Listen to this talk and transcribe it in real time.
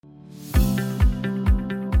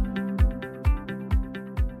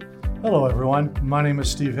Hello everyone, my name is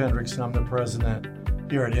Steve Hendrix and I'm the president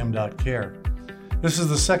here at M.Care. This is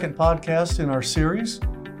the second podcast in our series.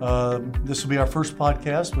 This will be our first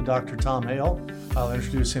podcast with Dr. Tom Hale. I'll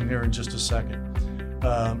introduce him here in just a second.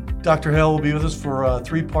 Dr. Hale will be with us for a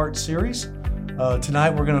three-part series. Tonight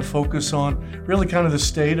we're going to focus on really kind of the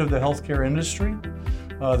state of the healthcare industry.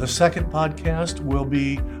 The second podcast will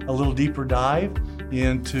be a little deeper dive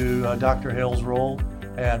into Dr. Hale's role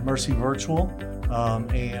at Mercy Virtual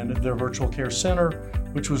and their virtual care center,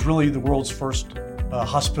 which was really the world's first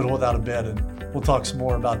hospital without a bed. And we'll talk some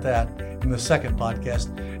more about that in the second podcast.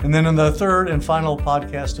 And then in the third and final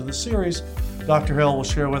podcast of the series, Dr. Hale will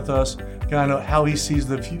share with us kind of how he sees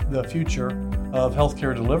the future of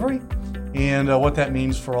healthcare delivery and what that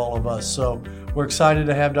means for all of us. So we're excited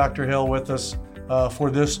to have Dr. Hale with us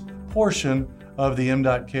for this portion of the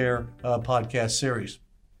M.Care podcast series.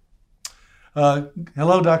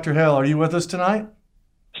 Hello, Dr. Hale. Are you with us tonight?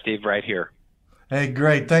 Steve, right here. Hey,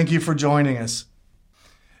 great. Thank you for joining us.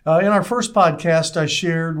 In our first podcast, I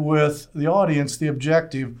shared with the audience the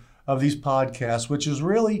objective of these podcasts, which is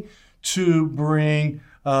really to bring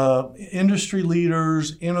industry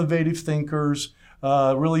leaders, innovative thinkers,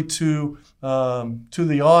 really to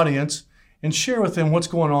the audience and share with them what's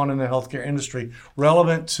going on in the healthcare industry,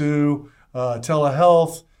 relevant to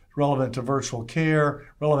telehealth, relevant to virtual care,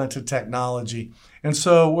 relevant to technology. And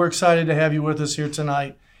so we're excited to have you with us here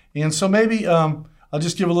tonight. And so maybe I'll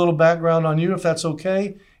just give a little background on you, if that's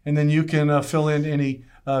okay, and then you can fill in any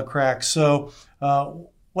cracks. So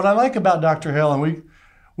what I like about Dr. Hale, and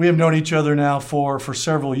we have known each other now for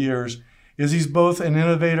several years, is he's both an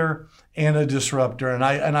innovator and a disruptor. And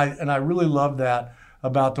I really love that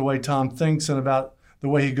about the way Tom thinks and about the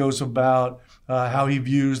way he goes about how he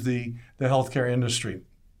views the healthcare industry.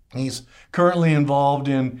 He's currently involved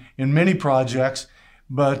in many projects,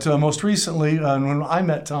 but most recently, when I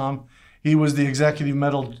met Tom, he was the executive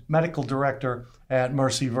medical director at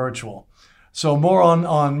Mercy Virtual. So more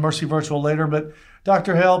on Mercy Virtual later, but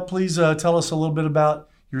Dr. Hale, please tell us a little bit about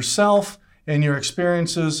yourself and your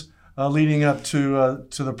experiences leading up to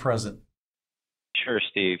the present. Sure,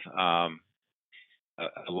 Steve. A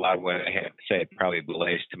lot of what I have to say probably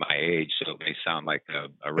relates to my age, so it may sound like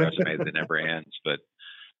a resume that never ends, but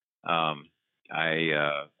I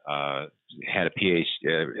had a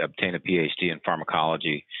PhD, obtained a PhD in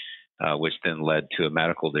pharmacology, which then led to a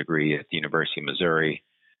medical degree at the University of Missouri,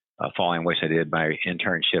 following which I did my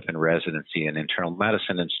internship and residency in internal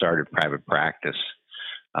medicine and started private practice.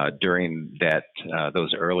 During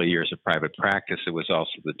those early years of private practice, it was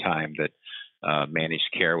also the time that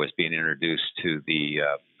managed care was being introduced to the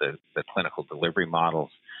clinical delivery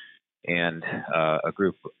models. And a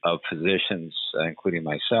group of physicians, including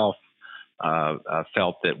myself,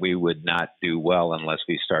 felt that we would not do well unless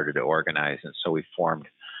we started to organize. And so we formed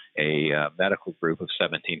a medical group of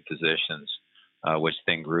 17 physicians, which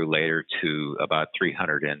then grew later to about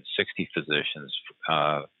 360 physicians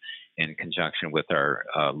in conjunction with our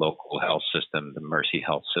local health system, the Mercy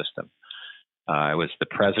Health System. I was the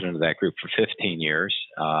president of that group for 15 years,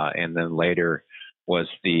 and then later was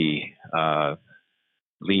the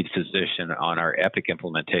lead physician on our Epic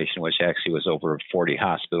implementation, which actually was over 40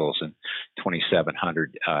 hospitals and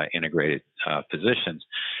 2,700 integrated physicians.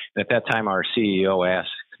 And at that time, our CEO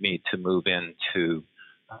asked me to move into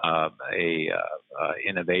a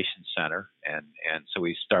innovation center, and so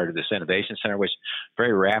we started this innovation center, which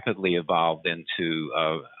very rapidly evolved into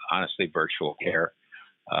honestly virtual care.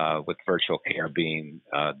 With virtual care being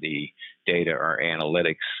the data or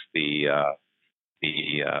analytics, the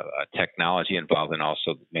technology involved, and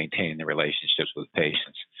also maintaining the relationships with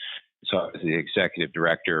patients. So I was the executive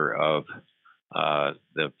director of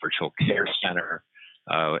the virtual care center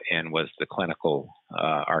and was the clinical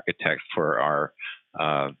architect for our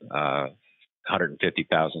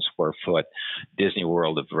 150,000 square foot Disney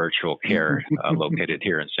World of virtual care located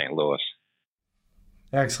here in St. Louis.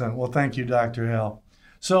 Excellent. Well, thank you, Dr. Hale.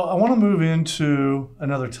 So I want to move into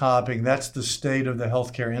another topic. That's the state of the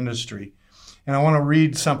healthcare industry. And I want to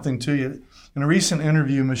read something to you. In a recent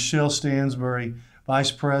interview, Michelle Stansbury,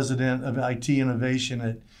 Vice President of IT Innovation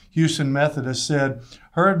at Houston Methodist, said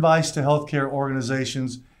her advice to healthcare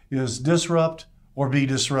organizations is disrupt or be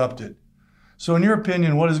disrupted. So in your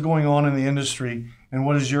opinion, what is going on in the industry, and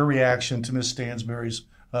what is your reaction to Ms. Stansbury's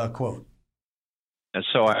quote? And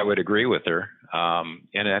so I would agree with her.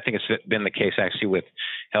 And I think it's been the case actually with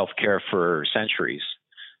healthcare for centuries.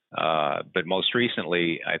 But most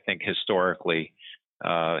recently, I think historically,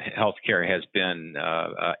 healthcare has been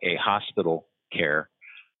a hospital care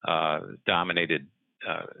dominated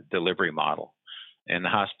delivery model. And the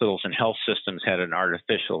hospitals and health systems had an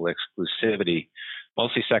artificial exclusivity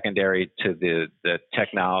mostly secondary to the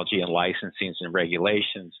technology and licensings and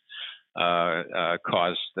regulations,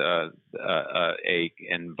 caused a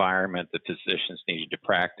environment that physicians needed to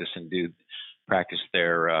practice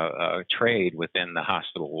their trade within the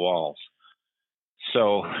hospital walls.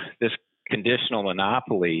 So this conditional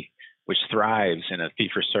monopoly, which thrives in a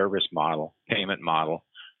fee-for-service model, payment model,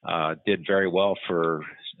 did very well for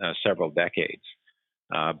several decades.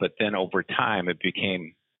 But then over time, it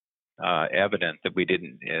became evident that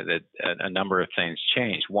that a number of things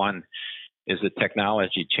changed. One is the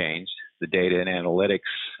technology changed, the data and analytics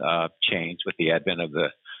changed with the advent of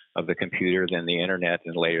the computer, then the internet,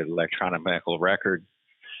 and later the electronic medical record.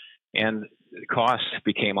 And costs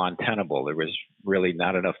became untenable. There was really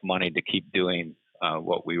not enough money to keep doing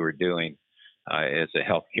what we were doing as a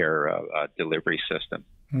healthcare delivery system.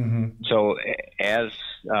 Mm-hmm. So, as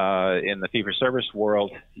in the fee-for-service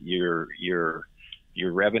world, your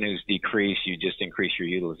revenues decrease. You just increase your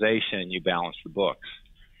utilization. You balance the books,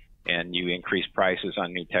 and you increase prices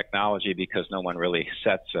on new technology because no one really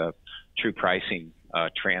sets a true pricing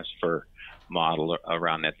transfer model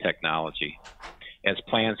around that technology. As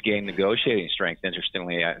plans gain negotiating strength,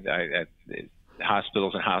 interestingly,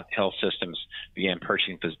 hospitals and health systems began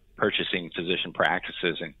purchasing physician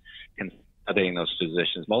practices and consolidating those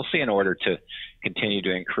physicians, mostly in order to continue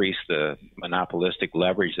to increase the monopolistic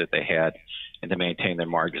leverage that they had and to maintain their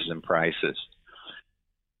margins and prices.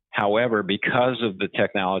 However, because of the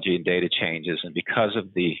technology and data changes and because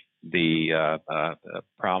of the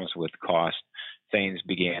problems with cost, things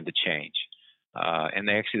began to change. And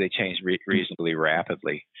they changed reasonably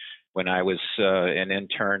rapidly. When I was an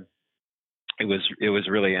intern, it was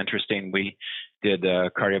really interesting. We did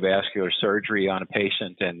cardiovascular surgery on a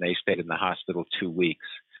patient, and they stayed in the hospital 2 weeks.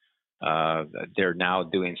 They're now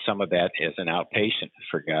doing some of that as an outpatient,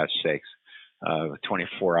 for God's sakes,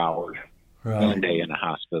 24 hours, right. 1 day in the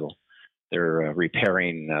hospital. They're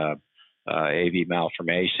repairing AV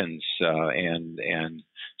malformations and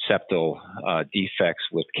septal defects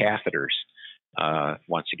with catheters.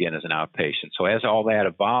 Once again, as an outpatient. So as all that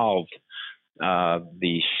evolved,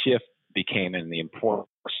 the shift became in the importance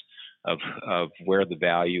of where the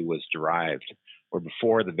value was derived. Where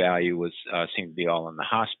before the value was seemed to be all in the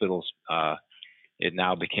hospitals, it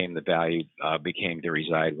now became the value became to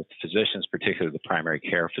reside with the physicians, particularly the primary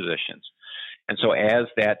care physicians. And so as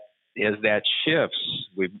that shifts,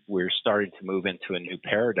 we're starting to move into a new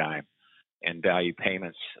paradigm, and value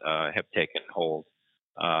payments have taken hold.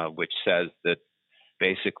 Which says that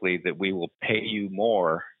basically that we will pay you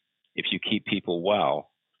more if you keep people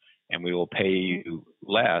well, and we will pay you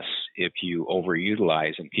less if you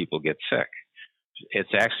overutilize and people get sick.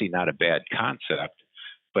 It's actually not a bad concept,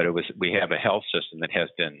 but we have a health system that has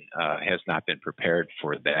not been prepared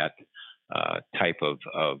for that type of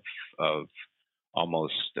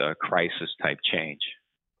almost crisis type change.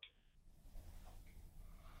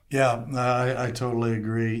 Yeah, I totally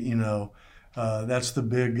agree. That's the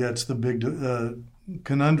big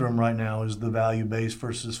conundrum right now is the value-based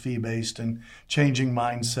versus fee-based, and changing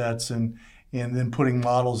mindsets and then putting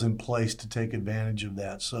models in place to take advantage of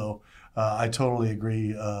that. So I totally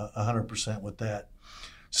agree 100% with that.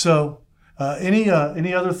 So any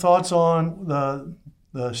other thoughts on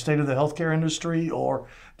the state of the healthcare industry or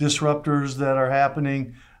disruptors that are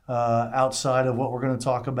happening outside of what we're going to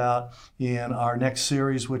talk about in our next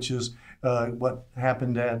series, which is what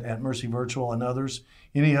happened at Mercy Virtual and others?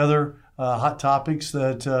 Any other hot topics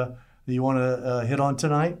that you want to hit on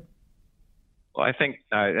tonight? Well, I think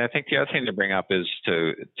the other thing to bring up is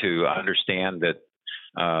to understand that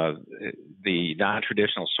the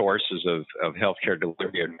non-traditional sources of healthcare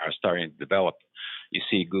delivery are starting to develop. You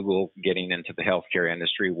see Google getting into the healthcare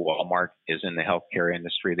industry. Walmart is in the healthcare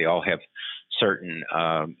industry. They all have certain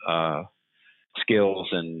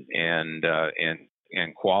skills and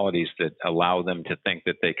qualities that allow them to think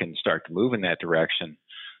that they can start to move in that direction.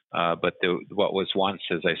 But what was once,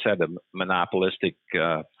 as I said, a monopolistic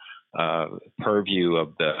purview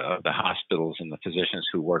of the hospitals and the physicians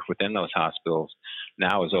who work within those hospitals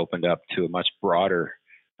now is opened up to a much broader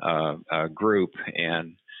group.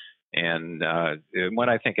 And what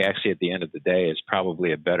I think actually at the end of the day is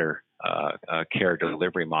probably a better care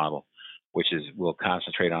delivery model, which will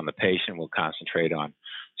concentrate on the patient, will concentrate on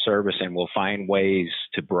service, and will find ways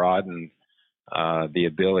to broaden the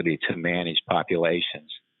ability to manage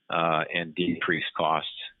populations and decrease costs.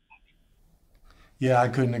 Yeah, I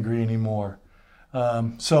couldn't agree anymore.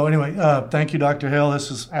 So anyway, thank you, Dr. Hale. This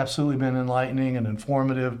has absolutely been enlightening and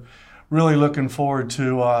informative. Really looking forward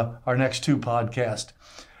to our next two podcasts.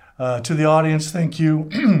 To the audience, thank you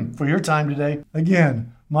for your time today.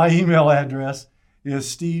 Again, my email address is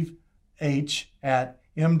steve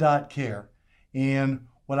h@m.care. And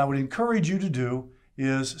what I would encourage you to do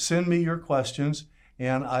is send me your questions,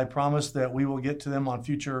 and I promise that we will get to them on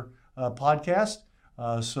future podcasts.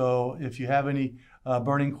 So if you have any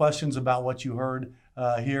burning questions about what you heard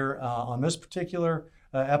here on this particular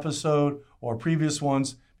episode or previous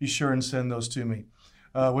ones, be sure and send those to me.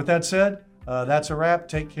 With that said, that's a wrap.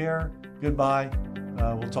 Take care. Goodbye.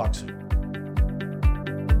 We'll talk soon.